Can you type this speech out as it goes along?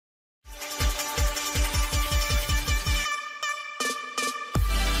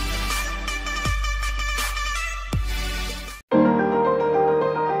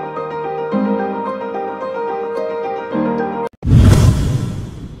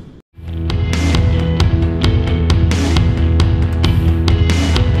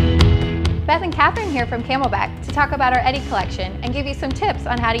here from Camelback to talk about our Eddy collection and give you some tips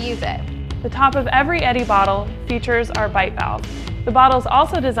on how to use it. The top of every Eddy bottle features our bite valve. The bottle is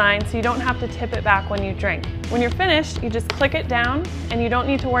also designed so you don't have to tip it back when you drink. When you're finished, you just click it down and you don't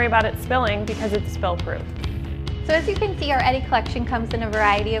need to worry about it spilling because it's spill-proof. So as you can see, our Eddy collection comes in a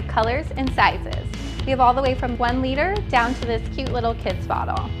variety of colors and sizes. We have all the way from 1 liter down to this cute little kid's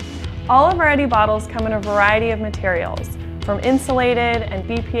bottle. All of our Eddy bottles come in a variety of materials, from insulated and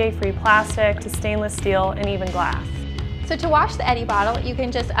BPA-free plastic to stainless steel and even glass. So to wash the Eddy bottle, you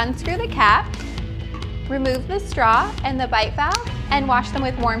can just unscrew the cap, remove the straw and the bite valve, and wash them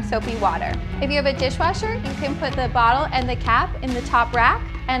with warm soapy water. If you have a dishwasher, you can put the bottle and the cap in the top rack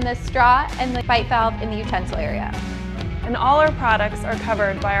and the straw and the bite valve in the utensil area. And all our products are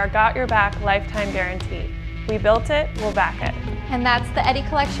covered by our Got Your Back lifetime guarantee. We built it, we'll back it. And that's the Eddy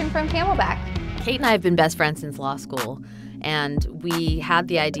collection from Camelback. Kate and I have been best friends since law school, and we had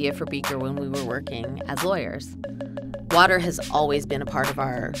the idea for Beaker when we were working as lawyers. Water has always been a part of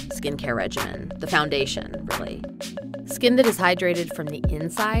our skincare regimen, the foundation, really. Skin that is hydrated from the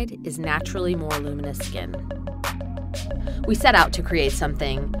inside is naturally more luminous skin. We set out to create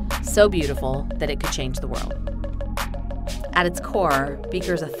something so beautiful that it could change the world. At its core,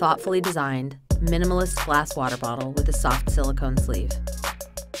 Beaker is a thoughtfully designed, minimalist glass water bottle with a soft silicone sleeve.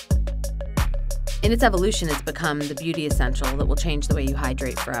 In its evolution, it's become the beauty essential that will change the way you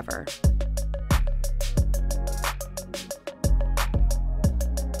hydrate forever.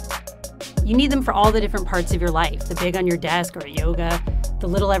 You need them for all the different parts of your life, the big on your desk or at yoga, the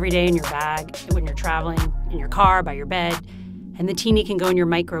little every day in your bag, when you're traveling, in your car, by your bed, and the teeny can go in your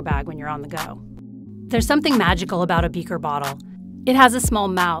micro bag when you're on the go. There's something magical about a Beaker bottle. It has a small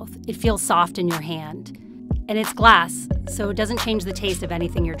mouth, it feels soft in your hand, and it's glass, so it doesn't change the taste of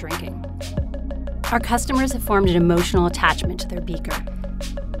anything you're drinking. Our customers have formed an emotional attachment to their Beaker.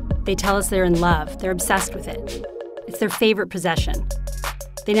 They tell us they're in love, they're obsessed with it. It's their favorite possession.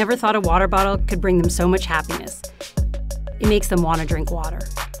 They never thought a water bottle could bring them so much happiness. It makes them want to drink water.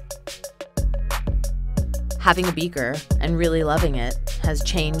 Having a Beaker and really loving it has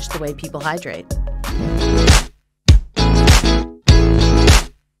changed the way people hydrate.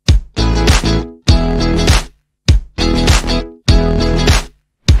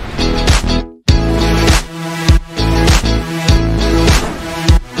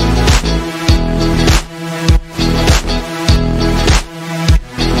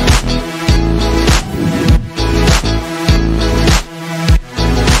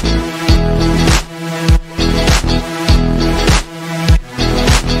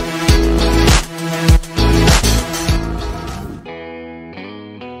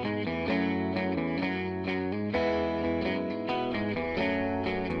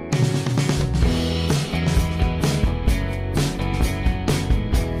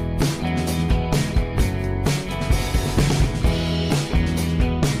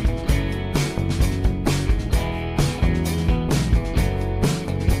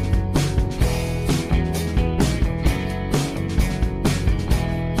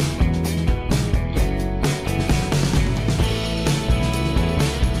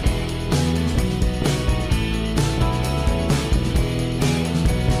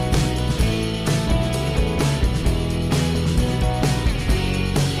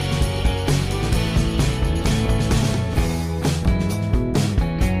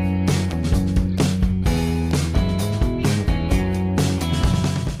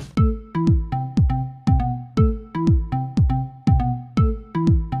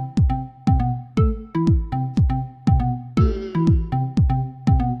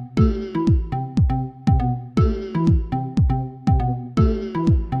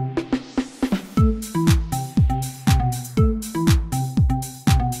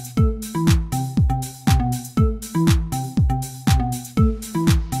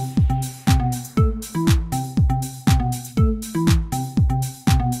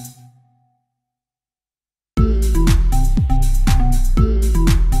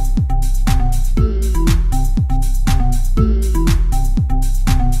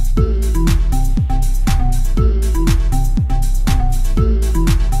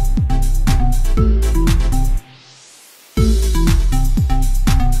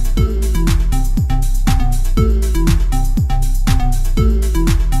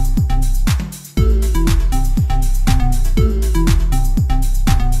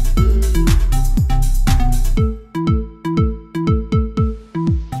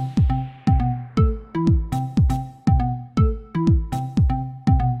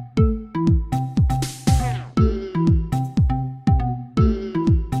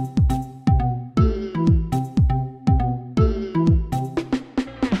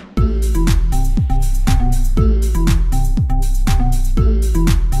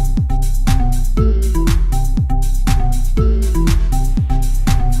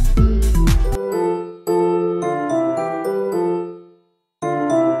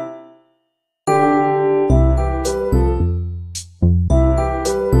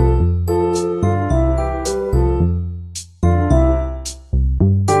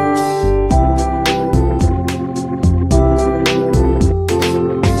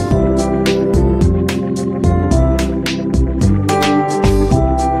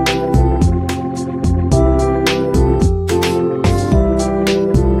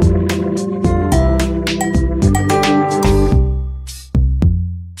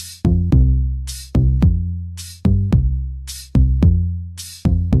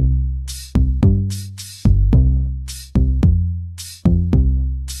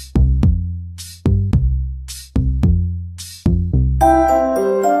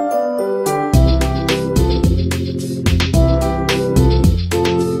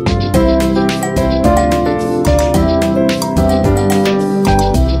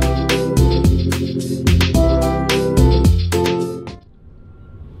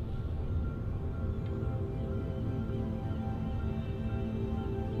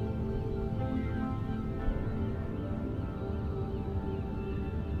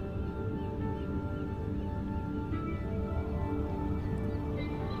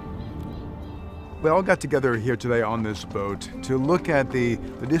 We all got together here today on this boat to look at the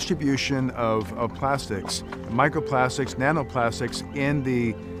distribution of plastics, microplastics, nanoplastics in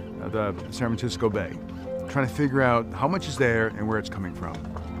the San Francisco Bay, trying to figure out how much is there and where it's coming from.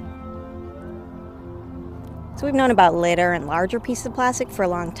 So we've known about litter and larger pieces of plastic for a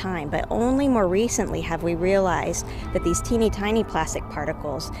long time, but only more recently have we realized that these teeny tiny plastic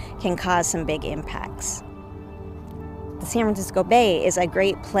particles can cause some big impacts. The San Francisco Bay is a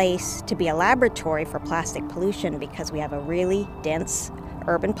great place to be a laboratory for plastic pollution because we have a really dense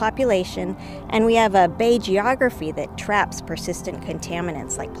urban population and we have a bay geography that traps persistent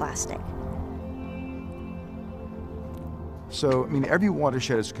contaminants like plastic. So, I mean, every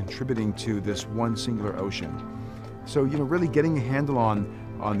watershed is contributing to this one singular ocean. So, really getting a handle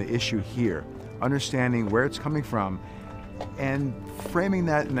on the issue here, understanding where it's coming from, and framing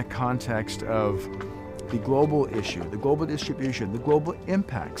that in the context of the global issue, the global distribution, the global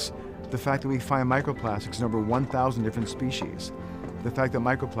impacts, the fact that we find microplastics in over 1,000 different species, the fact that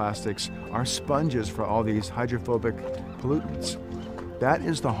microplastics are sponges for all these hydrophobic pollutants. That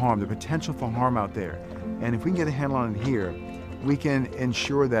is the harm, the potential for harm out there. And if we can get a handle on it here, we can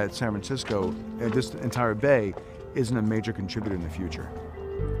ensure that San Francisco, and this entire bay, isn't a major contributor in the future.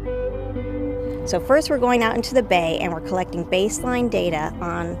 So first we're going out into the bay and we're collecting baseline data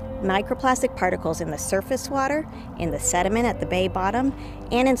on microplastic particles in the surface water, in the sediment at the bay bottom,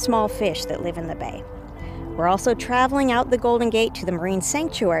 and in small fish that live in the bay. We're also traveling out the Golden Gate to the marine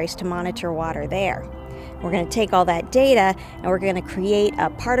sanctuaries to monitor water there. We're going to take all that data and we're going to create a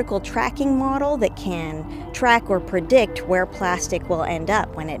particle tracking model that can track or predict where plastic will end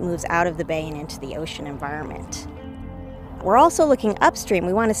up when it moves out of the bay and into the ocean environment. We're also looking upstream.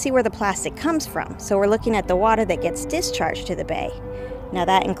 We want to see where the plastic comes from. So we're looking at the water that gets discharged to the bay. Now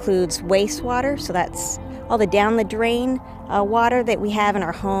that includes wastewater, so that's all the down the drain water that we have in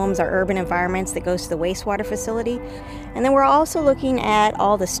our homes, our urban environments that goes to the wastewater facility. And then we're also looking at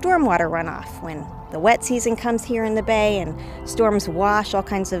all the stormwater runoff. When the wet season comes here in the bay and storms wash all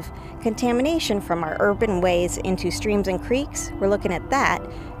kinds of contamination from our urban ways into streams and creeks, we're looking at that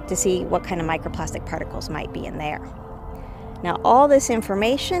to see what kind of microplastic particles might be in there. Now all this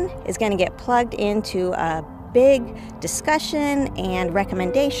information is going to get plugged into a big discussion and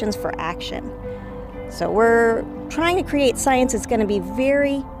recommendations for action. So we're trying to create science that's going to be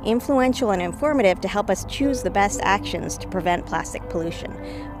very influential and informative to help us choose the best actions to prevent plastic pollution,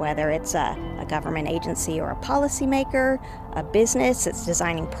 whether it's a government agency or a policymaker, a business that's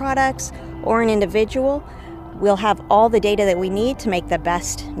designing products, or an individual. We'll have all the data that we need to make the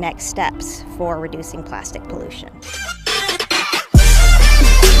best next steps for reducing plastic pollution.